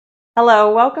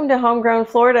Hello, welcome to Homegrown,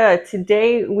 Florida.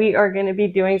 Today we are going to be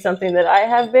doing something that I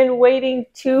have been waiting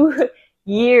 2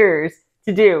 years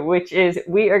to do, which is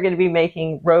we are going to be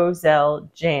making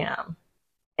Roselle jam.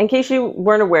 In case you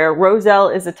weren't aware, Roselle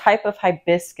is a type of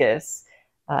hibiscus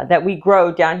that we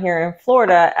grow down here in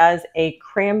Florida as a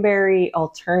cranberry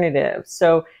alternative.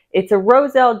 So it's a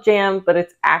Roselle jam, but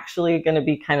it's actually going to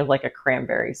be kind of like a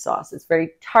cranberry sauce. It's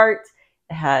very tart,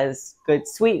 it has good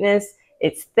sweetness,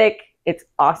 it's thick. It's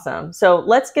awesome. So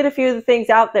let's get a few of the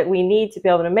things out that we need to be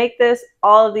able to make this.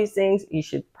 All of these things you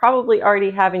should probably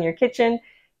already have in your kitchen.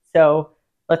 So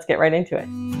let's get right into it.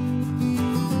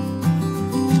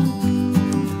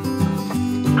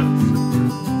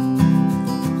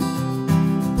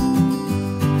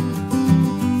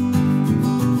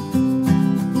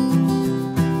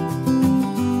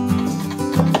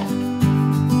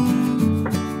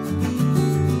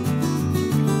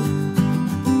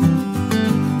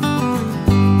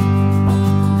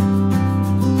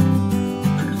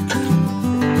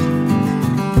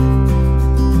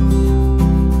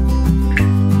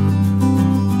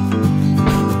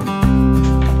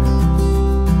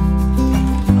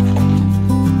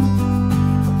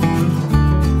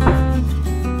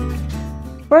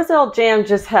 Roselle jam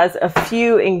just has a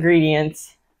few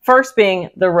ingredients, first being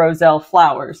the Roselle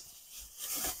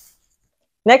flowers.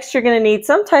 Next, you're going to need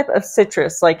some type of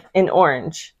citrus, like an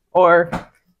orange or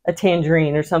a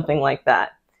tangerine or something like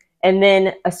that. And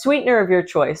then a sweetener of your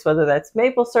choice, whether that's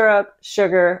maple syrup,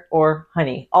 sugar, or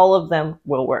honey. All of them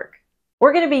will work.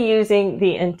 We're going to be using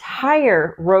the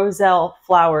entire Roselle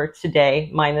flower today,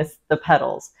 minus the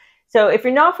petals. So if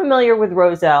you're not familiar with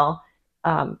Roselle,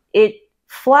 it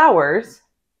flowers.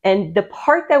 And the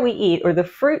part that we eat, or the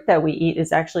fruit that we eat,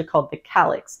 is actually called the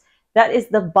calyx. That is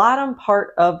the bottom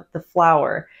part of the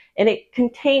flower, and it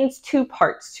contains two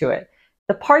parts to it.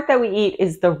 The part that we eat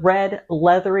is the red,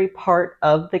 leathery part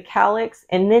of the calyx,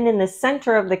 and then in the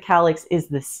center of the calyx is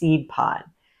the seed pod.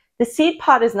 The seed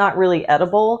pod is not really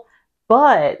edible,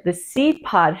 but the seed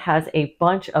pod has a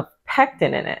bunch of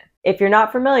pectin in it. If you're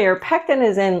not familiar, pectin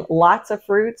is in lots of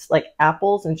fruits like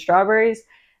apples and strawberries.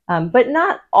 But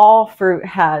not all fruit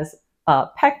has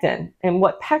pectin. And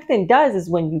what pectin does is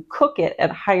when you cook it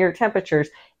at higher temperatures,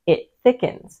 it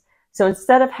thickens. So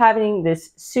instead of having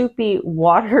this soupy,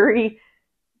 watery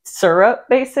syrup,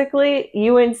 basically,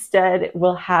 you instead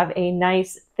will have a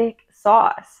nice, thick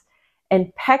sauce.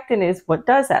 And pectin is what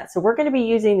does that. So we're going to be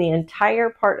using the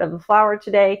entire part of the flour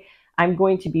today. I'm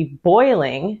going to be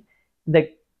boiling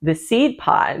the seed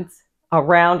pods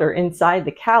around or inside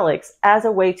the calyx as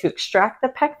a way to extract the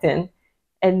pectin,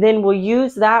 and then we'll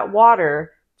use that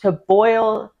water to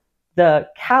boil the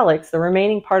calyx, the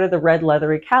remaining part of the red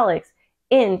leathery calyx,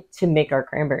 in to make our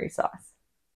cranberry sauce.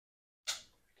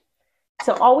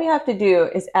 So all we have to do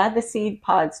is add the seed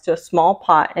pods to a small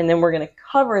pot, and then we're going to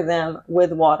cover them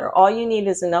with water. All you need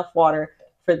is enough water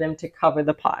for them to cover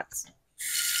the pods.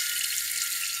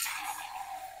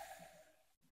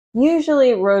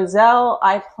 Usually Roselle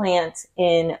I plant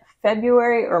in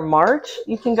February or March.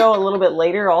 You can go a little bit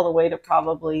later, all the way to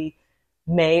probably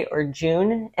May or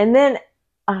June. And then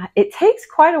it takes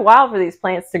quite a while for these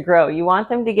plants to grow. You want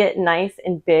them to get nice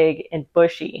and big and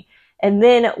bushy. And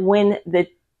then when the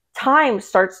time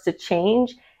starts to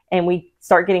change and we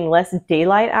start getting less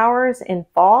daylight hours in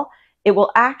fall, it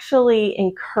will actually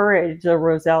encourage the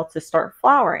Roselle to start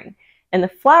flowering. And the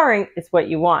flowering is what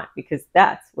you want, because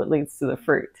that's what leads to the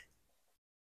fruit.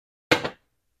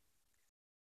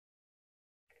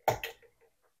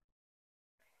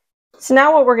 So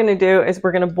now what we're going to do is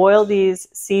we're going to boil these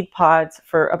seed pods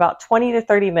for about 20 to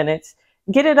 30 minutes,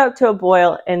 get it up to a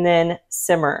boil, and then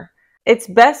simmer. It's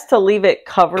best to leave it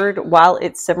covered while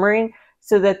it's simmering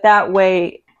so that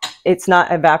way it's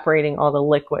not evaporating all the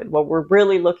liquid. What we're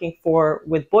really looking for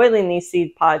with boiling these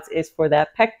seed pods is for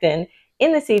that pectin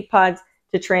in the seed pods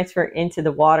to transfer into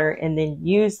the water and then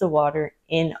use the water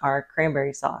in our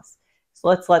cranberry sauce. So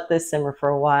let's let this simmer for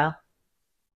a while.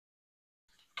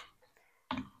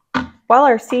 While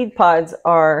our seed pods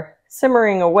are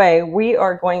simmering away, we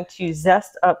are going to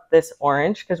zest up this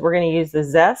orange because we're going to use the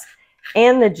zest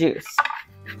and the juice.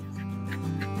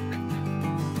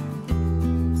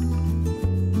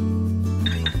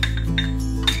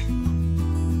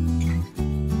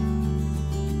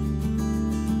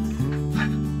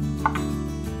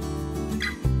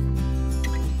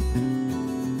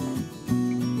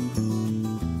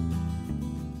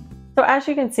 So as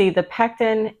you can see, the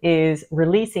pectin is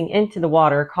releasing into the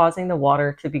water, causing the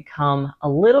water to become a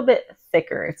little bit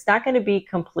thicker. It's not going to be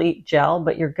complete gel,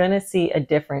 but you're going to see a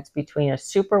difference between a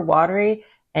super watery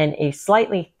and a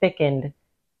slightly thickened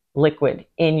liquid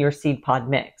in your seed pod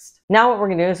mix. Now what we're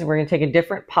going to do is we're going to take a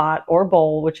different pot or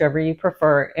bowl, whichever you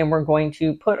prefer, and we're going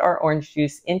to put our orange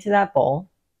juice into that bowl.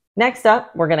 Next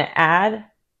up, we're going to add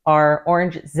our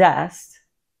orange zest.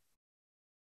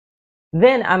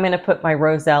 Then I'm going to put my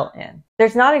Roselle in.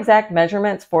 There's not exact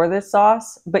measurements for this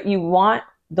sauce, but you want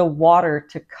the water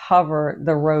to cover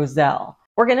the Roselle.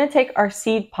 We're going to take our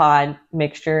seed pod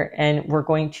mixture and we're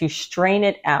going to strain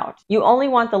it out. You only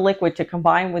want the liquid to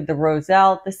combine with the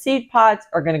Roselle. The seed pods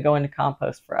are going to go into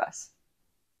compost for us.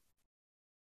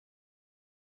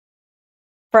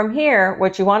 From here,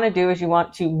 what you want to do is you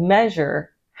want to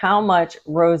measure how much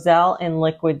Roselle and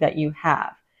liquid that you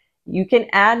have. You can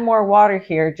add more water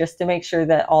here just to make sure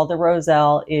that all the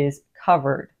Roselle is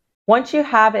covered. Once you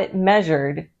have it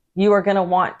measured, you are going to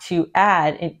want to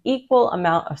add an equal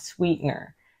amount of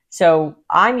sweetener. So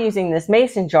I'm using this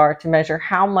mason jar to measure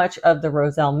how much of the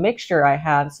Roselle mixture I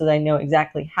have so that I know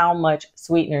exactly how much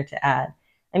sweetener to add.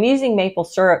 I'm using maple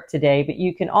syrup today, but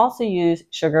you can also use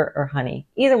sugar or honey.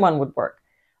 Either one would work.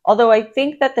 Although I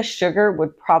think that the sugar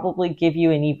would probably give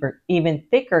you an even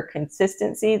thicker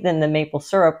consistency than the maple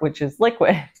syrup, which is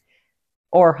liquid,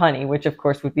 or honey, which of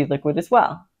course would be liquid as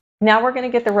well. Now we're going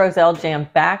to get the Roselle jam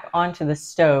back onto the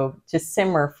stove to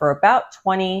simmer for about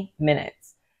 20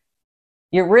 minutes.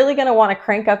 You're really going to want to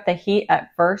crank up the heat at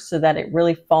first so that it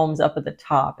really foams up at the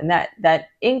top. And that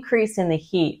increase in the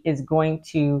heat is going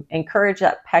to encourage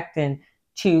that pectin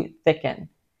to thicken.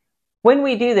 When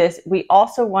we do this, we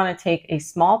also want to take a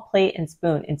small plate and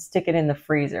spoon and stick it in the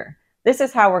freezer. This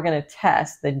is how we're going to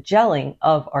test the gelling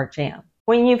of our jam.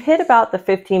 When you've hit about the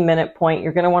 15-minute point,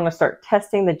 you're going to want to start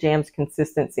testing the jam's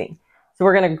consistency. So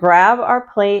we're going to grab our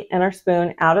plate and our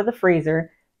spoon out of the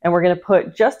freezer, and we're going to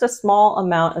put just a small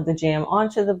amount of the jam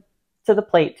onto the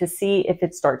plate to see if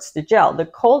it starts to gel. The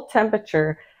cold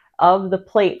temperature of the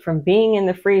plate from being in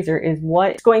the freezer is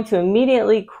what's going to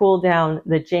immediately cool down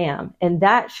the jam, and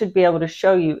that should be able to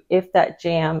show you if that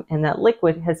jam and that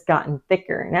liquid has gotten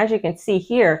thicker. And as you can see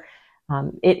here,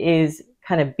 it is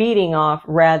kind of beating off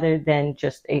rather than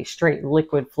just a straight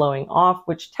liquid flowing off,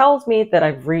 which tells me that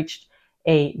I've reached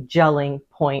a gelling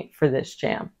point for this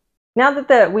jam. Now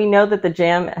that we know that the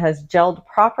jam has gelled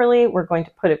properly, we're going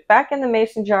to put it back in the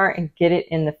mason jar and get it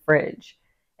in the fridge.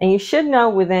 And you should know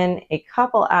within a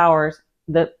couple hours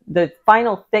the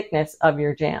final thickness of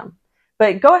your jam.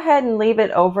 But go ahead and leave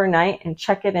it overnight and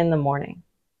check it in the morning.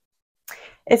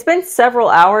 It's been several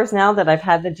hours now that I've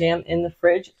had the jam in the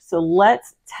fridge, so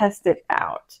let's test it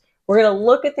out. We're going to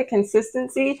look at the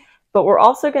consistency, but we're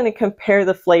also going to compare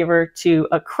the flavor to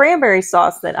a cranberry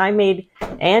sauce that I made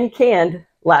and canned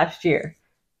last year.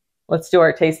 Let's do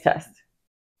our taste test.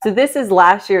 So this is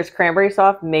last year's cranberry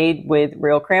sauce made with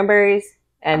real cranberries,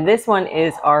 and this one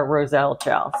is our Roselle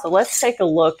gel. So let's take a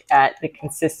look at the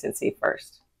consistency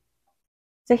first.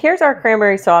 So here's our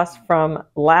cranberry sauce from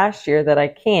last year that I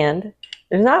canned.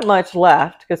 There's not much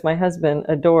left because my husband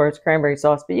adores cranberry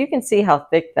sauce, but you can see how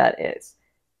thick that is.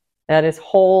 That is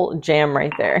whole jam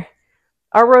right there.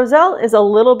 Our Roselle is a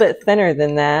little bit thinner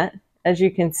than that. As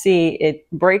you can see, it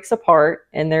breaks apart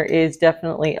and there is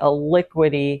definitely a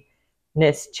liquidiness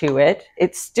to it.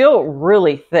 It's still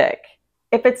really thick.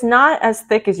 If it's not as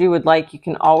thick as you would like, you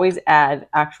can always add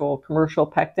actual commercial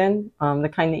pectin,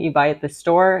 the kind that you buy at the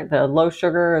store, the low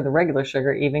sugar or the regular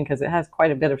sugar even, because it has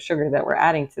quite a bit of sugar that we're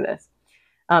adding to this.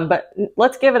 But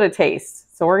let's give it a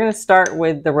taste. So we're going to start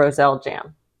with the Roselle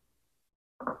jam.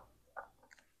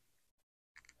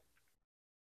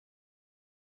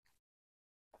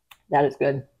 That is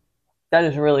good. That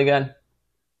is really good.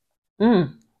 So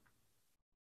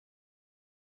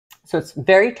it's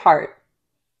very tart,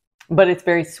 but it's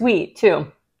very sweet too.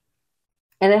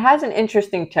 And it has an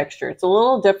interesting texture. It's a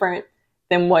little different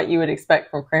than what you would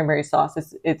expect from cranberry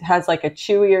sauce. It has like a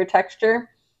chewier texture.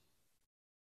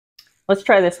 Let's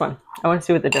try this one. I want to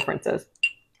see what the difference is.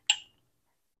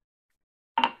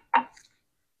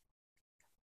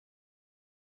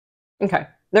 Okay,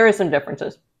 there is some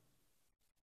differences.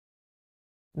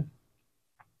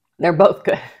 They're both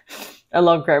good. I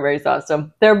love cranberry sauce,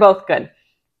 so they're both good.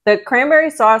 The cranberry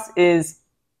sauce is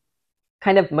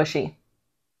kind of mushy,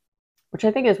 which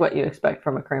I think is what you expect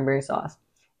from a cranberry sauce.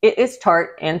 It is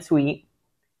tart and sweet,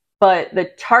 but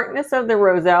the tartness of the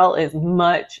Roselle is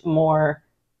much more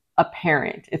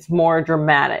apparent. It's more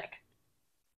dramatic.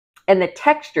 And the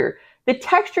texture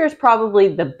is probably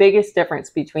the biggest difference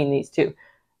between these two.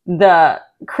 The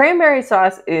cranberry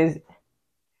sauce is,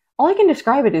 all I can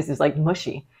describe it is like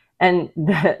mushy. And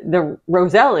the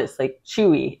Roselle is like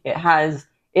chewy. It has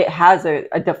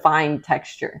a defined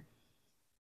texture.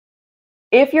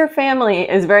 If your family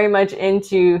is very much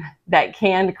into that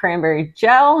canned cranberry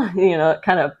gel, you know,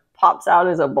 kind of pops out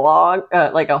as a blob,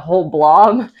 like a whole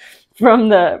blob from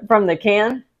the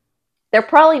can, they're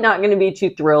probably not going to be too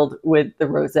thrilled with the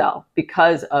Roselle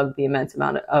because of the immense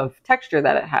amount of texture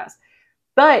that it has.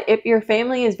 But if your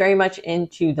family is very much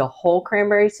into the whole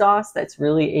cranberry sauce, that's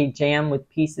really a jam with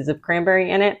pieces of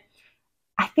cranberry in it,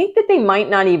 I think that they might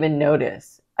not even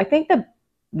notice. I think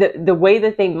the way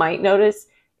that they might notice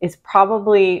is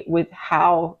probably with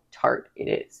how tart it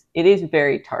is. It is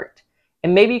very tart.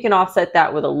 And maybe you can offset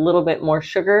that with a little bit more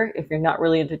sugar if you're not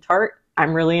really into tart.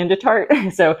 I'm really into tart.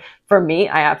 So for me,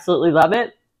 I absolutely love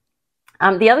it.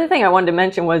 The other thing I wanted to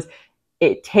mention was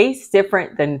it tastes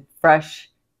different than fresh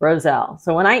Roselle.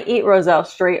 So when I eat Roselle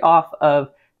straight off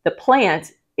of the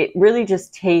plant, it really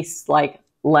just tastes like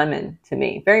lemon to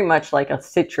me. Very much like a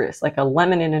citrus, like a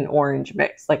lemon and an orange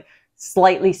mix, like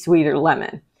slightly sweeter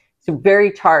lemon. So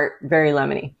very tart, very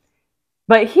lemony.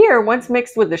 But here, once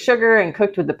mixed with the sugar and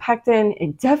cooked with the pectin,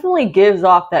 it definitely gives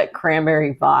off that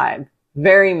cranberry vibe.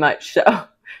 Very much so.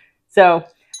 So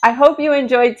I hope you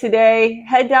enjoyed today.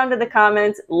 Head down to the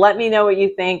comments. Let me know what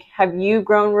you think. Have you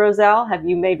grown Roselle? Have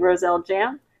you made Roselle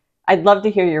jam? I'd love to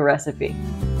hear your recipe.